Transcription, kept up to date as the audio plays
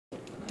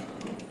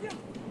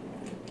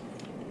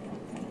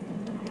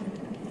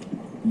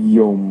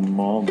Yo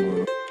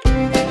mama.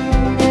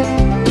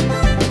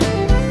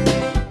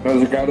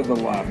 There's a guy to the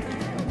left.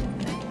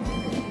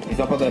 He's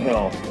up on the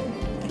hill.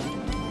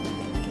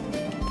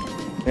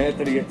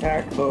 Anthony,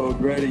 attack mode,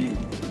 ready.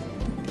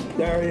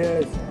 There he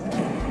is.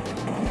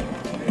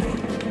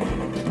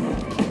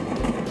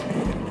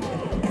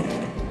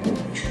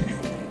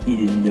 He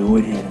didn't know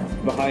it hit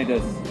him. Behind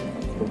us,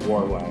 the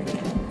war wagon.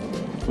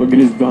 Look at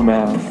his dumb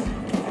ass.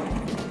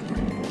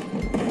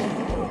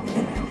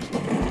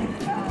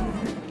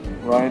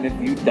 Ryan, if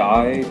you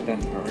die, then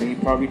Ernie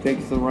probably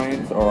takes the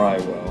reins, or I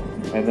will.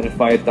 And then if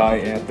I die,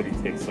 Anthony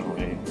takes the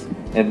reins.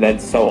 And then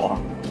so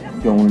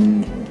on.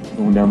 Going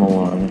down the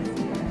line.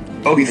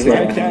 Oh, he's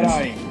Red right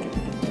Deadeye.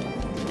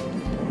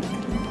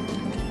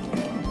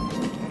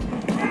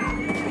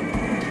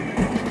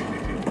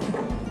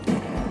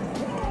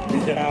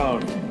 He's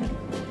down.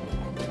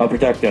 I'll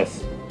protect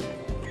us.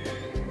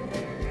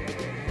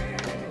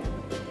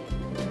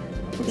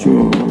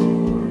 George.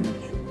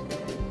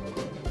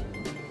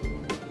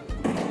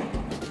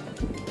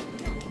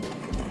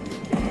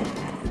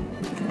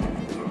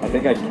 I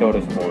think I killed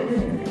his horse.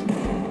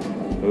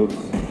 Oops.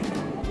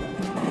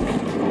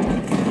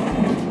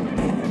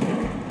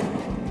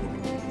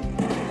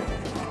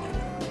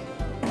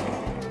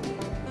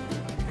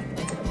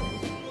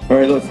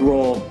 Alright, let's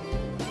roll.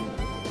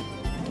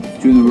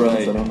 To the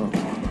right. I don't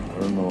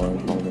know why I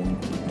called him.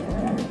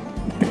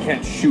 I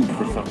can't shoot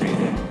for some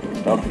reason.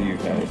 It's up to you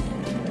guys.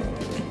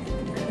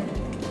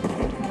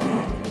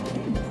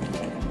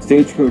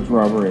 Stagecoach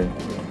robbery.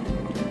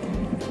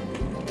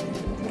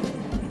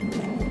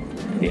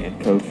 Yeah,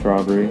 coach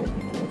robbery.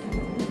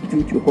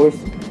 Dude, your horse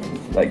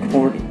is like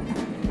horny.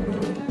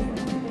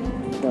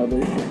 No,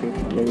 they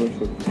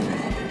should.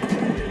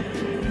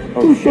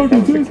 Oh shit,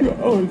 that was the guy.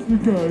 Oh, it's the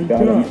guy.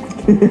 Got him.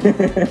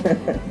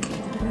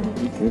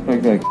 You look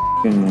like that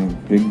f***ing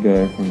big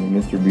guy from the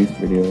Mr. Beast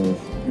videos.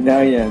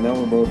 Now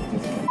we're both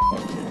just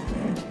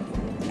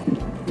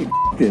hey,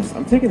 this.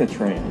 I'm taking the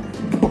train.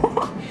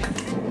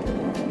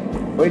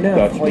 Wait, now,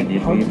 Dutch like, mini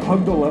beef.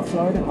 hug the left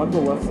side. Hug the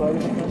left side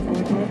of the fence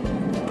really quick.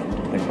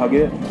 Like, hug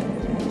it.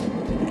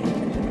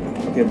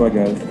 Okay, bye,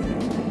 guys.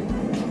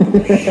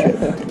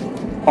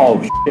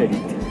 Oh shit.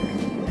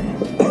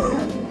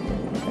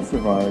 I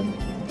survived.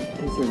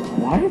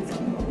 What?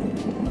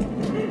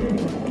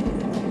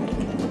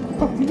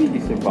 What do you mean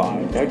you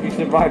survived? How'd you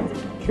survive?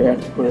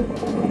 Transfer.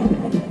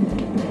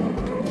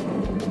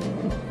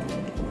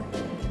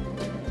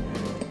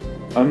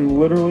 I'm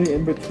literally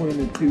in between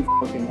the two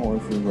fucking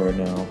horses right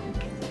now.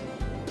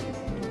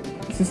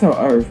 This is how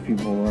Irish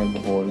people ride the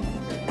horse.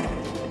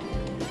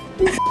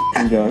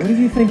 Who does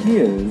he think he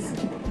is?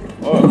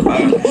 Oh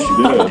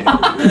shit.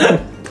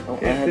 Oh,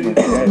 I had my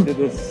Anthony's to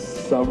the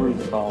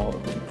somersault.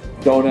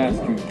 Don't ask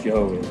who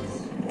Joe is.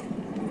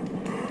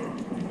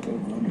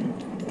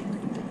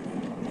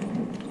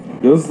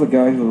 This is the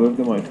guy who lived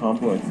in my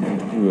complex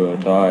who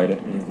died in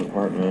his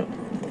apartment.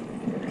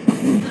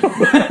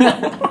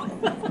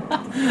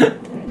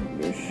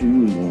 Their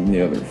shoes on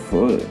the other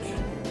foot.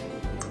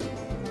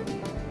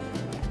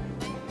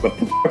 What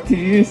the fuck did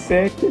you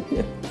say?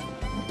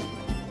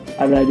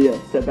 I have an idea.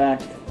 Step back.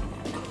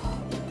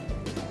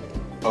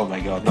 Oh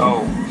my god,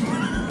 no.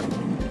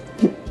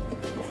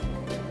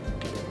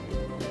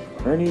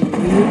 Ernie,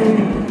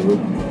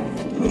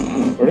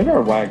 Where did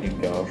our wagon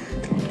go?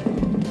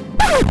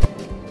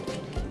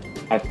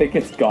 I think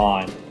it's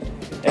gone.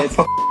 It's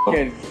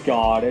fucking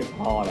gone. It's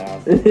hot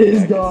ass. It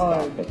is I can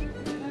gone. stop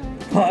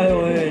it.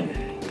 Pile in.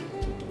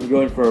 We're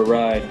going for a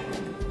ride.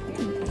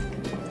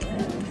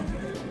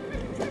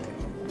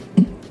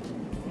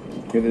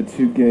 you're the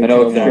two gay I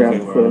know cowboys. exactly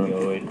where we're Strap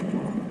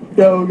going.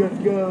 Go, go,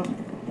 go.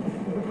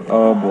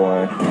 Oh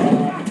boy.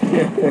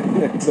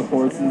 The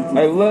horses.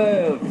 I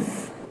live.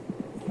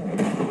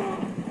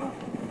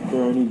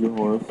 There, I need your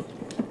horse.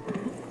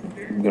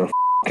 I'm gonna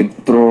fucking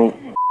throw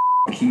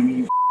you,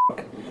 you fuck.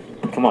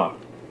 Come on.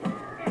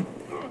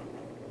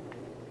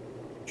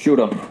 Shoot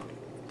him.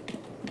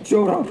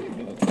 Shoot him.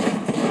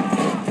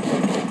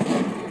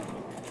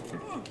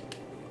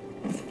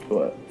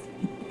 What?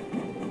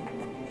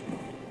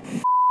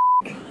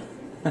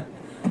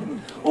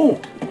 Oh!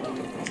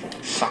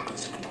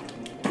 Suckers.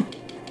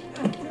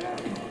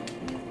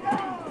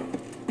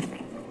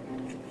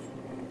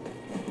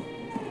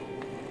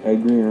 I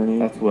agree, Ernie.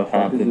 That's what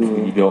Fuck happens is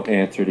when it? you don't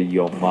answer to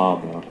your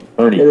mama.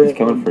 Ernie, Get he's it.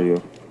 coming for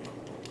you.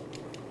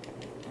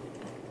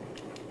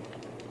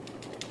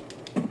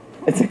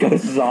 It's like a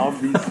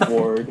zombie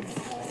sword.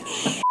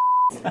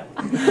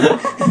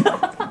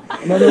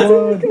 Another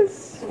one. Like a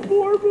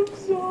swarm of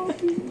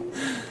zombies.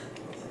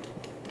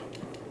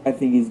 I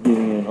think he's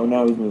giving in. Oh,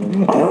 now he's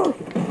moving.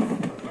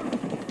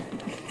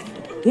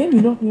 Damn,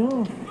 you knocked me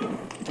off.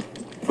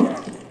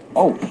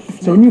 Oh,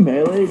 So when you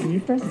melee, do you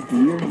press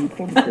D or do you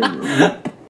pull the trigger?